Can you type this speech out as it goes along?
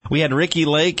We had Ricky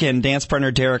Lake and dance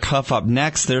partner Derek Huff up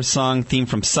next. Their song, theme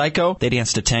from Psycho. They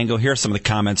danced to tango. Here are some of the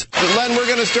comments. Len, we're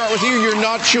going to start with you. You're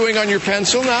not chewing on your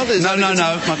pencil now?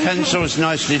 No. My pencil is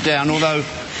nicely down, although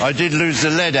I did lose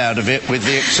the lead out of it with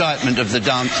the excitement of the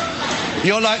dance.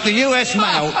 You're like the US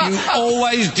mail. You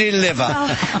always deliver.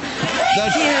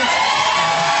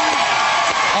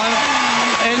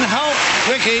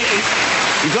 Ricky,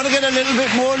 you've got to get a little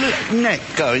bit more neck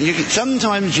going.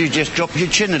 Sometimes you just drop your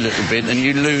chin a little bit and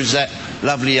you lose that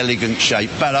lovely, elegant shape.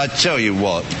 But I tell you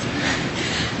what,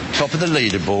 top of the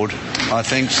leaderboard, I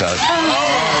think so. There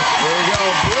we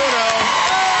go, Bruno.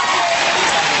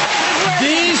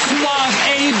 This was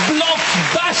a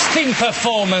blockbusting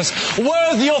performance,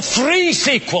 worthy of 3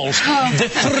 sequels. The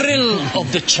thrill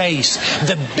of the chase,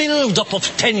 the build-up of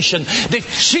tension, the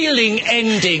chilling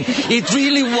ending. It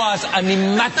really was an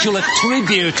immaculate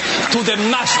tribute to the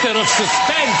master of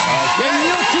suspense. And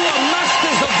you two are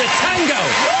masters of the tango.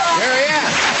 There he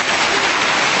is.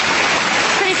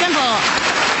 Pretty simple.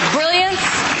 Brilliance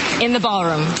in the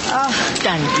ballroom.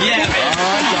 Done. Yeah. All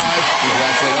right, guys.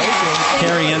 Congratulations.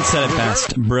 Carrie Ann said it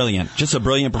best. Brilliant. Just a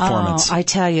brilliant performance. Oh, I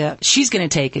tell you, she's going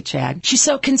to take it, Chad. She's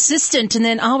so consistent and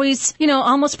then always,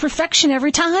 almost perfection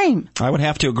every time. I would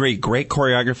have to agree. Great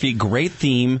choreography, great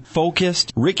theme,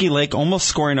 focused. Ricky Lake almost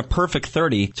scoring a perfect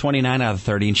 30, 29 out of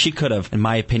 30, and she could have, in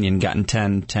my opinion, gotten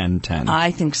 10, 10, 10. I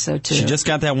think so, too. She just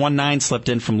got that 1-9 slipped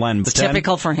in from Len. It's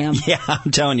typical for him. Yeah, I'm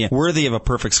telling you. Worthy of a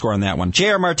perfect score on that one.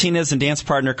 J.R. Martinez and dance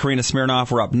partner Karina Smirnoff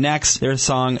were up next. Their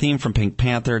song, theme from Pink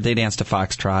Panther. They danced to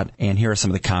Foxtrot. And here are some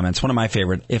of the comments. One of my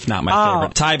favorite, if not my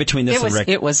favorite. Tie between this and Rick.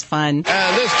 It was fun.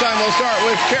 And this time we'll start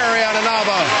with Carrie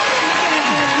Ananaba.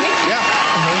 Yeah.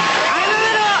 I'm a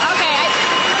little, okay,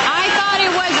 I thought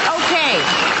it was okay.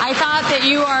 I thought that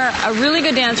you are a really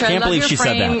good dancer. Can't I love believe your she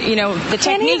said frame. that. The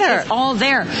technique is all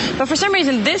there. But for some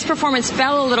reason, this performance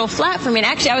fell a little flat for me. And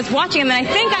actually, I was watching him, and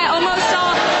I think I almost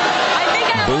saw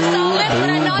lips, but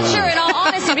I'm not sure, in all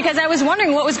honesty, because I was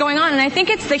wondering what was going on. And I think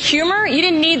it's the humor. You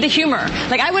didn't need the humor.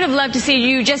 Like, I would have loved to see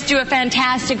you just do a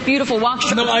fantastic, beautiful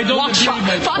foxtrot. No, I don't agree,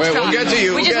 mate. Wait, we'll get to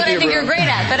you. Which is what I think you're great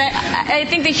at. But I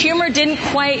think the humor didn't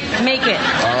quite make it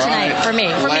tonight for me.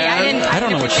 For me, I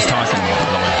don't know what she's talking about,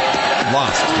 really.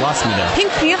 Lost me there.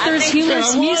 Pink Panther's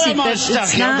humorous music.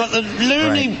 I've got the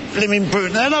loony flimming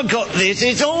brute, then I've got this.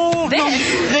 It's all this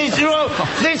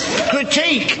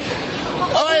critique.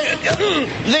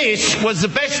 This was the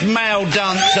best male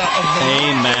dancer of the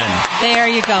night. Amen. There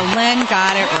you go. Len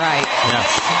got it right.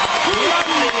 Yes.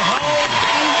 Lovely hole.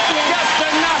 Just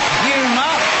enough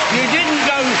humour. You didn't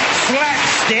go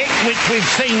slapstick, which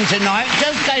we've seen tonight.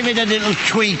 Just gave it a little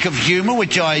tweak of humour,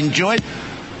 which I enjoyed.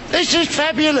 This is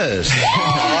fabulous. All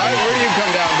right, where do you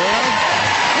come down, Bruno?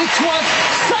 It was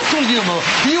subtle humor.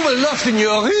 You were lost in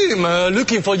your room,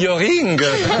 looking for your ring,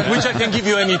 which I can give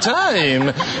you any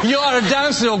time. You are a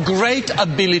dancer of great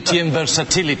ability and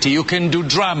versatility. You can do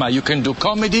drama, you can do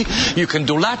comedy, you can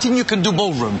do Latin, you can do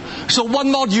ballroom. So what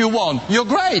more do you want? You're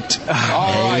great. All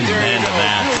right, there you Amen to go.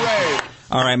 that. Hooray.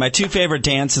 All right, my 2 favorite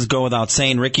dances go without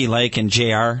saying, Ricky Lake and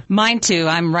JR. Mine, too.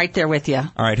 I'm right there with you. All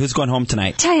right, who's going home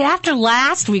tonight? Tell you, after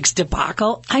last week's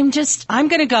debacle, I'm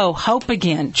going to go Hope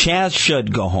again. Chaz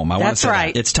should go home. I want to That's say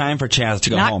right. that. It's time for Chaz to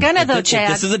go Not home. gonna, though, If Chaz.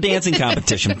 This is a dancing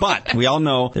competition, but we all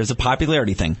know there's a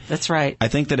popularity thing. That's right. I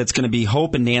think that it's going to be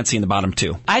Hope and Nancy in the bottom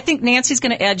 2. I think Nancy's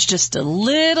going to edge just a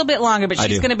little bit longer, but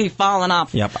she's going to be falling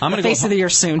off Yep, I'm the gonna face go of the year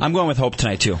soon. I'm going with Hope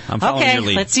tonight, too. I'm following Okay, your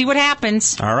lead. let's see what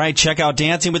happens. All right, check out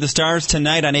Dancing with the Stars tonight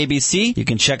on ABC. You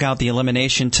can check out the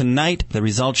elimination tonight, the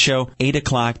results show, 8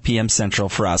 o'clock p.m. Central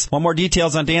for us. Want more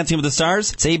details on Dancing with the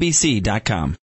Stars? It's abc.com.